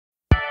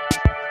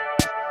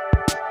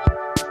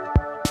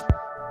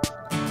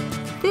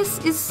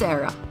is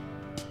Sarah.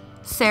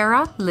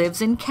 Sarah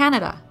lives in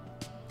Canada.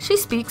 She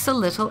speaks a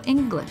little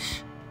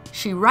English.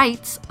 She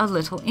writes a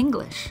little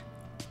English.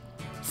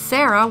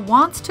 Sarah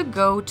wants to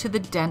go to the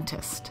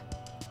dentist.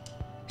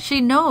 She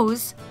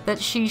knows that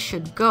she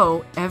should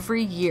go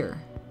every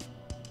year.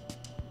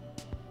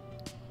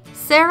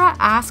 Sarah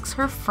asks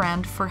her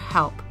friend for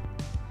help.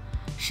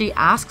 She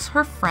asks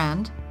her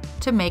friend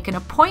to make an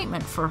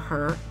appointment for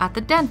her at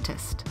the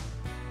dentist.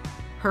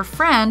 Her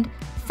friend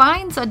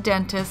finds a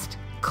dentist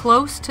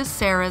close to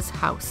Sarah's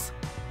house.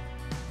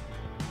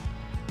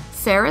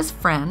 Sarah's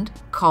friend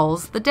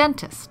calls the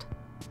dentist.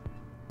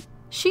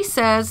 She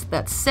says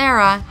that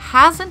Sarah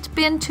hasn't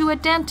been to a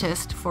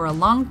dentist for a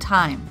long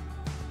time.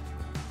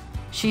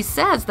 She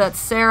says that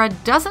Sarah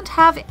doesn't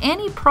have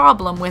any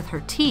problem with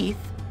her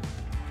teeth.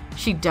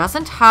 She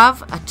doesn't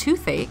have a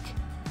toothache.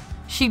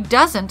 She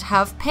doesn't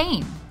have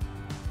pain.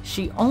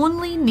 She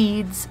only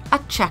needs a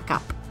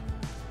checkup.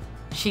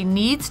 She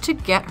needs to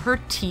get her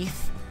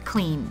teeth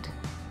cleaned.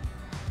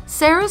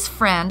 Sarah's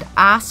friend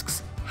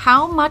asks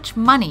how much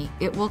money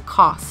it will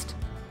cost.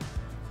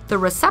 The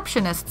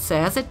receptionist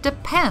says it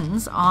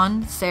depends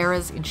on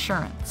Sarah's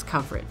insurance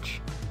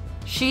coverage.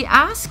 She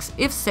asks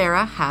if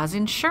Sarah has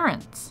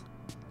insurance.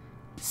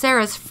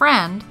 Sarah's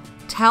friend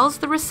tells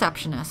the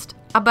receptionist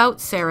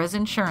about Sarah's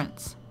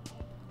insurance.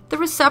 The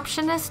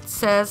receptionist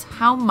says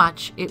how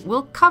much it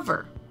will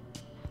cover.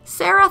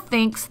 Sarah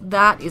thinks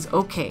that is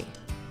okay.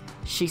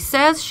 She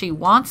says she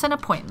wants an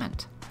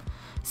appointment.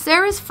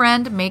 Sarah's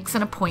friend makes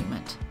an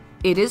appointment.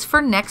 It is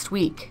for next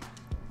week.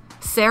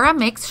 Sarah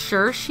makes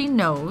sure she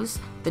knows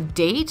the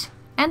date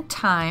and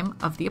time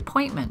of the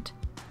appointment.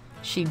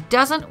 She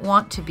doesn't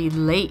want to be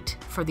late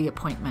for the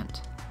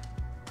appointment.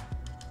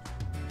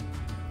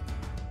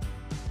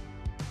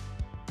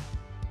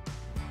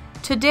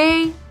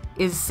 Today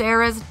is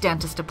Sarah's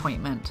dentist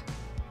appointment.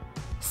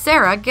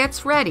 Sarah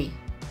gets ready.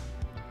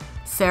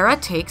 Sarah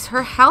takes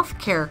her health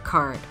care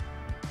card.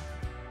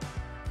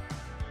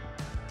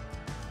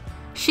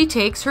 She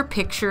takes her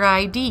picture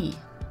ID.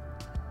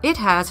 It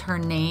has her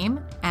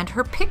name and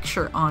her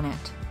picture on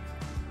it.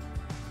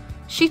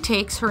 She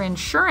takes her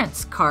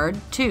insurance card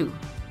too.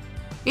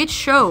 It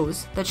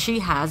shows that she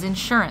has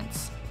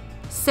insurance.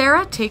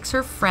 Sarah takes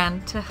her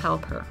friend to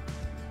help her.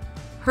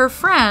 Her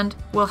friend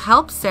will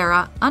help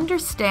Sarah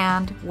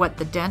understand what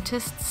the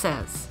dentist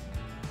says.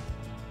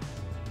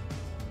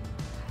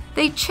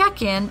 They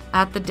check in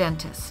at the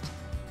dentist.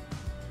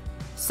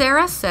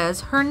 Sarah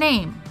says her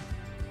name.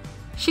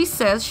 She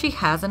says she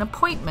has an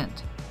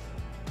appointment.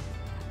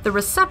 The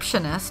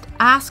receptionist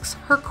asks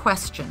her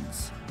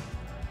questions.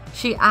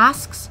 She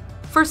asks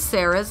for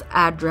Sarah's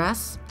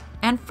address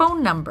and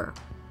phone number.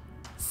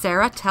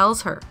 Sarah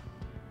tells her.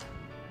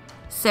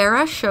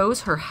 Sarah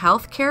shows her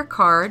health care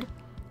card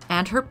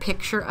and her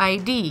picture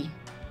ID.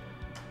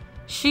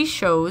 She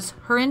shows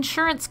her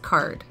insurance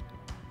card.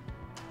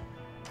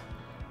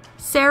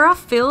 Sarah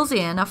fills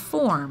in a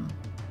form.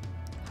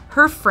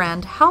 Her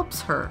friend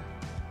helps her.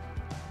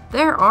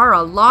 There are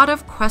a lot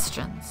of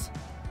questions.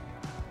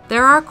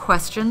 There are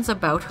questions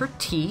about her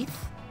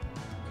teeth,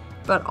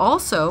 but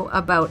also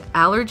about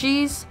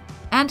allergies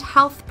and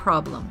health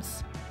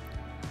problems.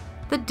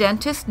 The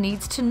dentist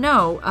needs to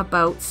know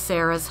about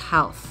Sarah's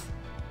health.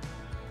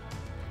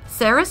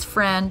 Sarah's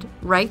friend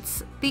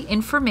writes the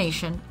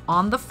information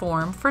on the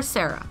form for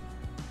Sarah.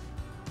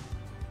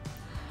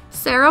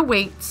 Sarah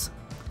waits.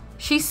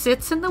 She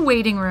sits in the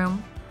waiting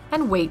room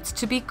and waits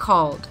to be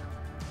called.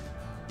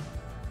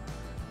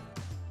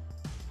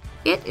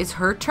 It is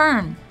her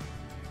turn.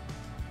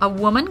 A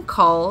woman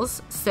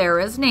calls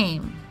Sarah's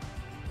name.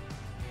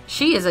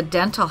 She is a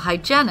dental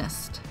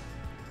hygienist.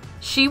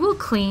 She will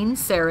clean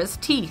Sarah's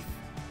teeth.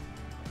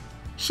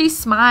 She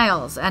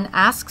smiles and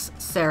asks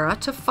Sarah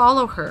to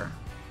follow her.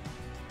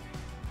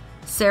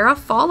 Sarah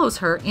follows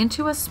her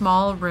into a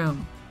small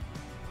room.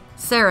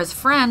 Sarah's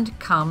friend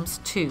comes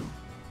too.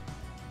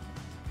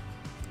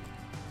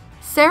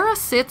 Sarah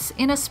sits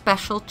in a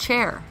special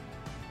chair.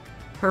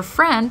 Her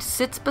friend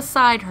sits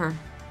beside her.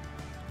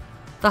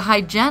 The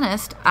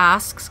hygienist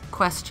asks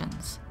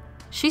questions.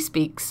 She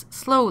speaks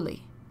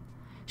slowly.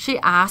 She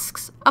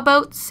asks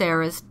about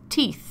Sarah's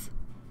teeth.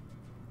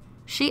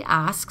 She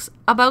asks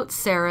about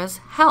Sarah's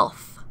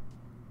health.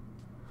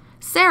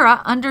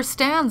 Sarah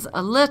understands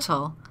a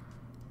little,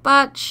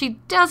 but she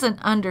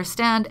doesn't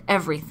understand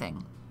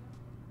everything.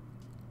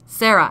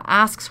 Sarah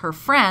asks her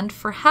friend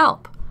for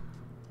help.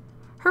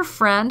 Her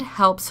friend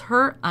helps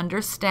her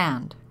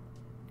understand.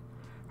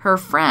 Her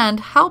friend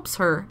helps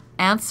her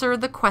answer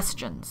the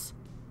questions.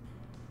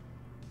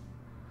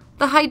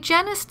 The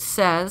hygienist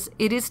says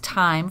it is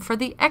time for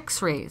the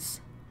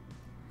X-rays.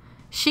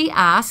 She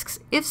asks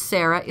if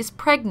Sarah is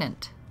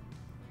pregnant.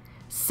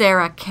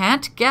 Sarah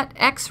can't get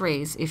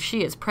X-rays if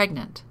she is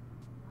pregnant.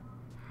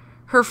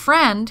 Her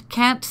friend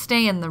can't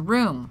stay in the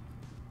room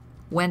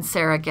when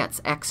Sarah gets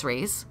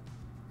X-rays.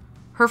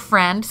 Her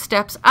friend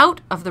steps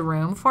out of the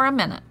room for a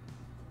minute.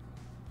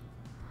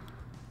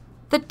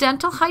 The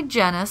dental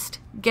hygienist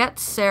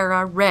gets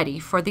Sarah ready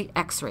for the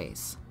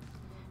X-rays.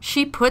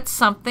 She puts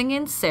something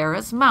in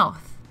Sarah's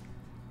mouth.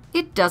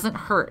 It doesn't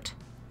hurt.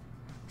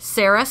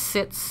 Sarah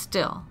sits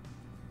still.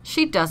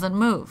 She doesn't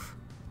move.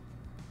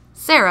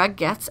 Sarah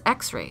gets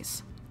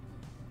X-rays.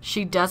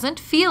 She doesn't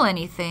feel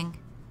anything.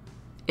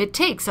 It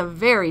takes a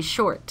very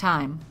short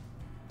time.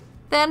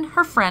 Then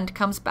her friend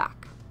comes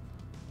back.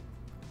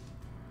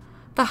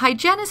 The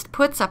hygienist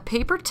puts a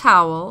paper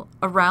towel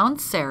around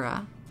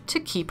Sarah to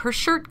keep her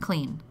shirt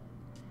clean.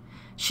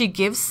 She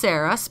gives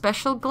Sarah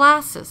special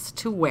glasses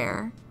to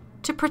wear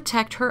to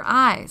protect her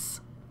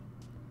eyes.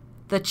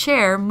 The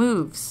chair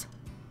moves.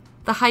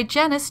 The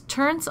hygienist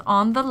turns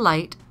on the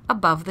light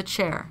above the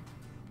chair.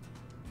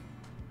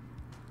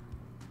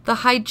 The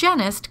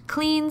hygienist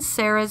cleans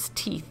Sarah's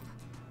teeth.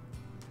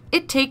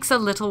 It takes a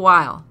little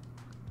while.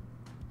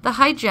 The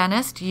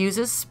hygienist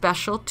uses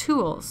special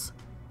tools.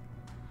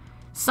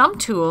 Some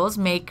tools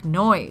make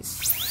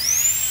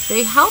noise.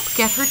 They help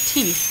get her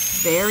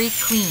teeth very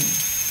clean.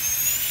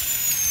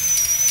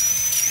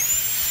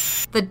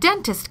 The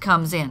dentist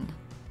comes in.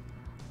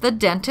 The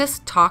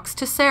dentist talks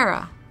to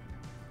Sarah.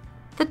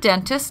 The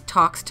dentist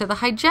talks to the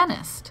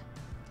hygienist.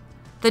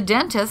 The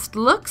dentist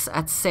looks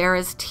at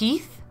Sarah's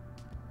teeth.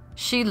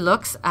 She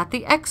looks at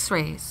the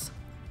X-rays.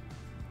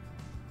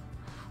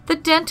 The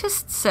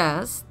dentist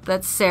says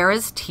that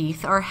Sarah's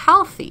teeth are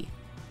healthy,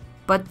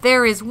 but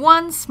there is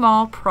one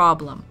small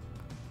problem.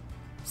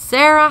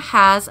 Sarah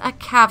has a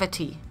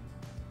cavity.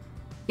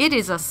 It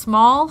is a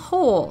small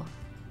hole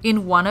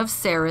in one of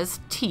Sarah's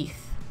teeth.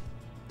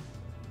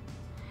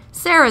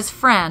 Sarah's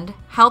friend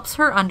helps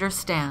her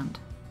understand.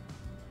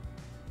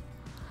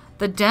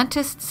 The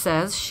dentist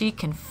says she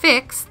can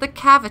fix the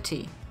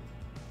cavity.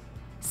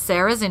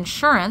 Sarah's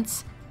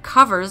insurance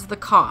covers the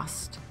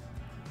cost.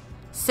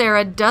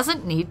 Sarah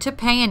doesn't need to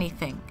pay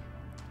anything.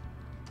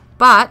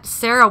 But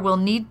Sarah will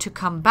need to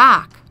come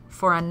back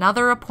for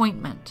another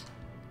appointment.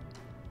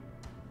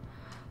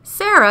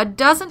 Sarah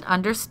doesn't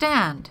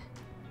understand.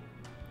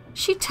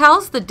 She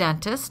tells the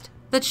dentist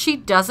that she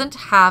doesn't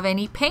have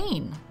any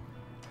pain.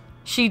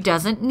 She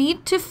doesn't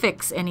need to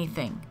fix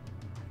anything.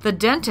 The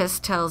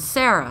dentist tells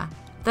Sarah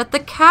that the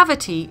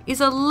cavity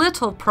is a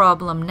little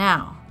problem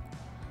now,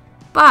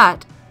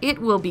 but it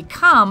will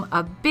become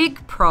a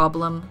big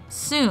problem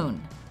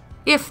soon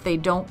if they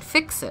don't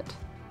fix it.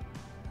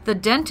 The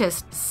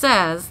dentist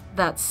says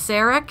that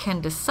Sarah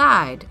can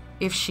decide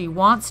if she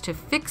wants to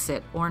fix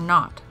it or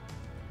not.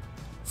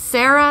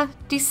 Sarah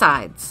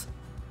decides.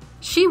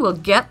 She will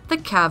get the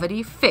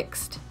cavity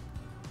fixed.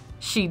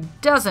 She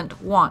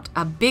doesn't want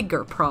a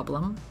bigger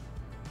problem.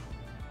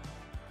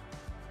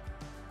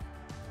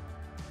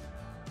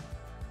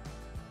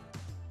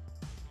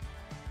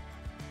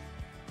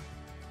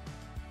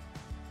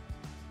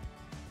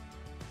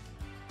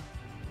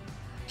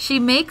 She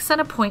makes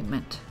an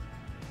appointment.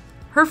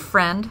 Her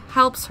friend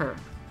helps her.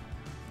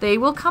 They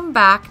will come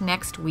back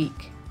next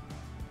week.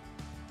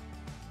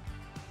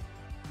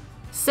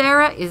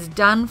 Sarah is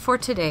done for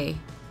today.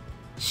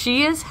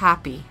 She is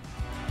happy.